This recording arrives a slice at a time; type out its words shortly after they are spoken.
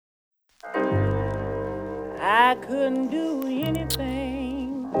I couldn't do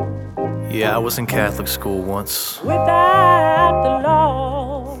anything. Yeah, I was in Catholic school once. Without the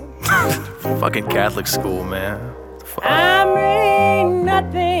law. Fucking Catholic school, man. Fuck. I mean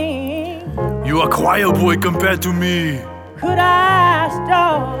nothing. You a choir boy compared to me. Could I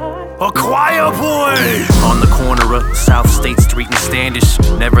start? A choir boy! On the corner of South State Street and Standish.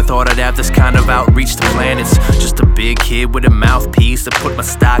 Never thought I'd have this kind of outreach to planets. Just a big kid with a mouthpiece to put my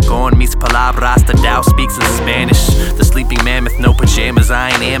stock on. Mis palabras, the Dow speaks in Spanish. The sleeping mammoth, no pajamas,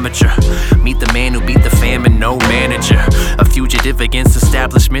 I ain't amateur. Meet the man who beat the famine, no manager. A fugitive against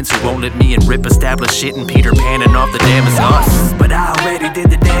establishments who won't let me and Rip establish shit. And Peter Panning off the dam is us. But I already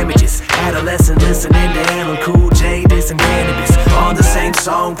did the damages. Adolescent listening to LL Cool J, dissing cannabis. On the same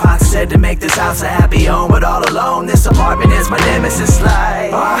song, Pac said to make this house a happy home. But all alone, this apartment is my nemesis.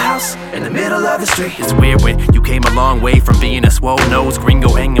 Like our house in the middle of the street. It's weird when you came a long way from being a swole-nosed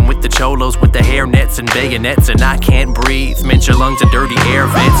gringo hanging with the cholos with the hairnets and bayonets. And I can't breathe, mint your lungs are dirty air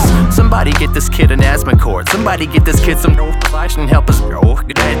vents. Somebody get this kid an asthma cord. Somebody get this kid some flash and help us.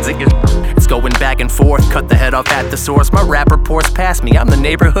 It's going back and forth, cut the head off at the source. My rap reports past me, I'm the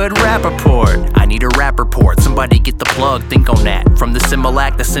neighborhood rap report. I need a rap report, somebody get the plug, think on that. From the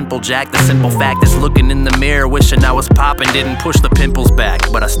Similac, the simple jack, the simple fact is looking in the mirror, wishing I was popping, didn't push the pimples back,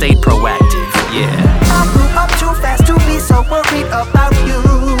 but I stayed proactive, yeah. I grew up too fast to be so worried about you.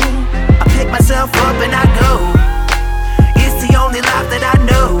 I pick myself up and I go. It's the only life that I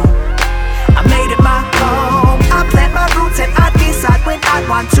know. I made it my home. I plant my roots and I decide when I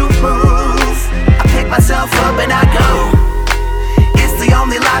want to move. I pick myself up and I go. It's the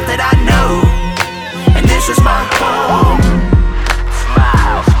only life that I know. And this is my home. It's my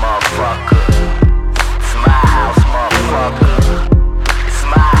house, motherfucker. It's my house, motherfucker. It's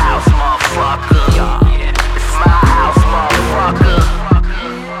my house, motherfucker. It's my house, motherfucker.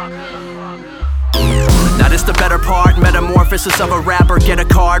 Now this the better part, metamorphosis of a rapper. Get a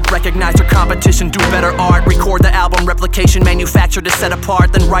card, recognize your competition, do better art. Record the album, replication, manufacture to set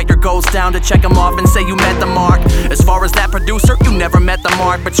apart. Then writer goes down to check him off and say you met the mark. As far as that producer, you never met the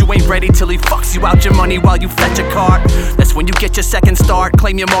mark. But you ain't ready till he fucks you out your money while you fetch a cart. That's when you get your second start,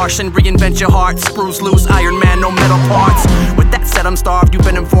 claim your Martian, reinvent your heart. Screws loose, Iron Man, no metal parts. With that said, I'm starved, you've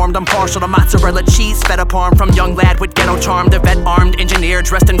been informed. I'm partial to mozzarella cheese, fed upon from young lad with ghetto charm. The vet armed engineer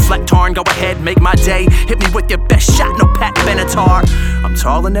dressed in fleck tarn. Go ahead, make my day. Hit me with your best shot, no Pat Benatar. I'm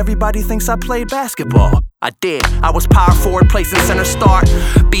tall and everybody thinks I played basketball. I did, I was power forward, placing center start.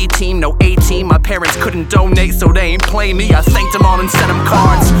 B team, no A team, my parents couldn't donate, so they ain't play me. I thanked them all and sent them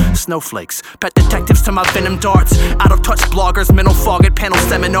cards. Snowflakes, pet detectives to my venom darts. Out of touch bloggers, mental fog at panel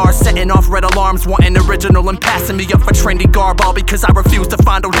seminars. Setting off red alarms, wanting original and passing me up for trendy garb. All because I refused to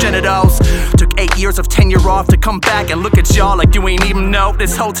find those genitals. Took 8 years of tenure off to come back and look at y'all like you ain't even know.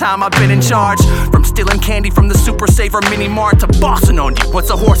 This whole time I've been in charge. From stealing candy from the Super Saver Mini Mart to bossing on you. What's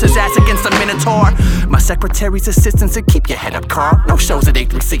a horse's ass against a minotaur? My secretary's assistants and keep your head up, Carl. No shows at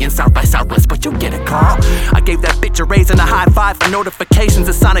A3C and South by Southwest, but you get it, Carl. I gave that bitch a raise and a high five for notifications.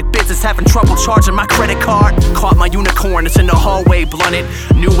 And Sonic Biz is having trouble charging my credit card. Caught my unicorn, it's in the hallway, blunted.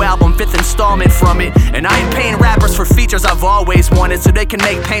 New album, 5th installment from it. And I ain't paying rappers for features I've always wanted, so they can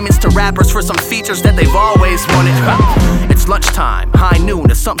make payments to rappers for some features that they've always wanted. It's lunchtime, high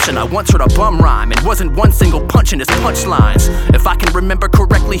noon, assumption I once heard a bum rhyme. It wasn't one single punch in his punchlines. If I can remember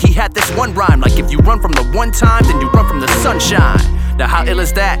correctly, he had this one rhyme, like if you run from the one time, then you run from the sunshine. Now how ill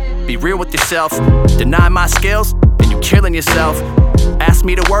is that? Be real with yourself. Deny my skills, then you killing yourself. Ask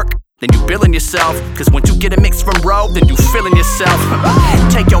me to work, then you billing yourself. Cause once you get a mix from bro, then you feeling yourself.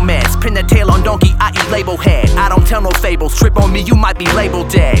 Take your meds, pin the tail on donkey, i.e. label head. I don't tell no fables, trip on me, you might be labeled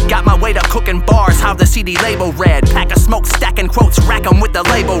dead. Got my weight up cooking bars, how the CD label read. Pack of smoke, stacking quotes, rack 'em with the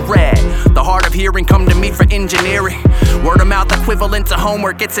label red. The hard of hearing, come to me for engineering. Word of mouth equivalent to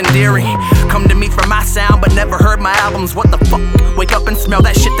homework, it's endearing. Come to me for my sound, but never heard my albums, what the fuck? Wake up and smell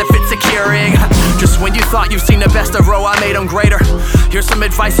that shit that fits securing. Just when you thought you've seen the best of Roe, I made them greater. Here's some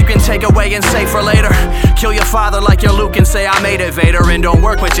advice you can take away and save for later. Kill your father like you're Luke and say I made it, Vader. And don't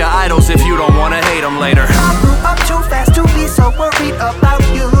work with your idols if you don't wanna hate them later. I grew up too fast to be so worried about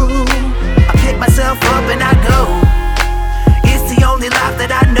you. I pick myself up and I go. It's the only life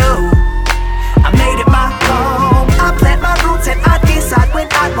that I know. I made it my home. I plant my roots and I decide when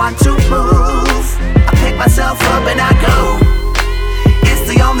I want to move. I pick myself up and I go. It's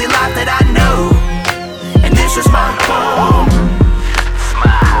the only life that I know. And this is my home. It's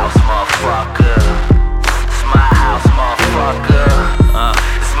my house, motherfucker. It's my house, motherfucker.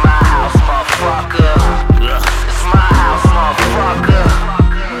 It's my house, motherfucker. It's my house, motherfucker.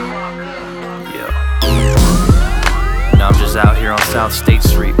 Yeah. Now I'm just out here on South State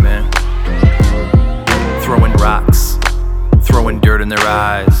Street, man. throwing rocks, throwing dirt in their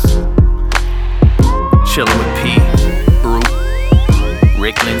eyes. Chillin' with P, Brute,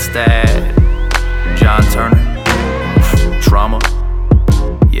 Rick Lindstad, John Turner, Trauma,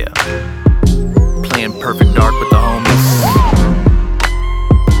 yeah. Playing perfect dark with the homies,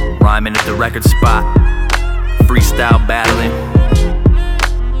 rhyming at the record spot, freestyle battling,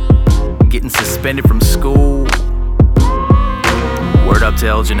 getting suspended from school. Word up to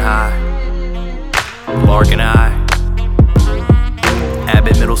Elgin High, Lark and I,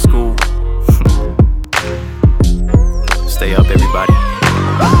 Abbott Middle School. Stay up, everybody.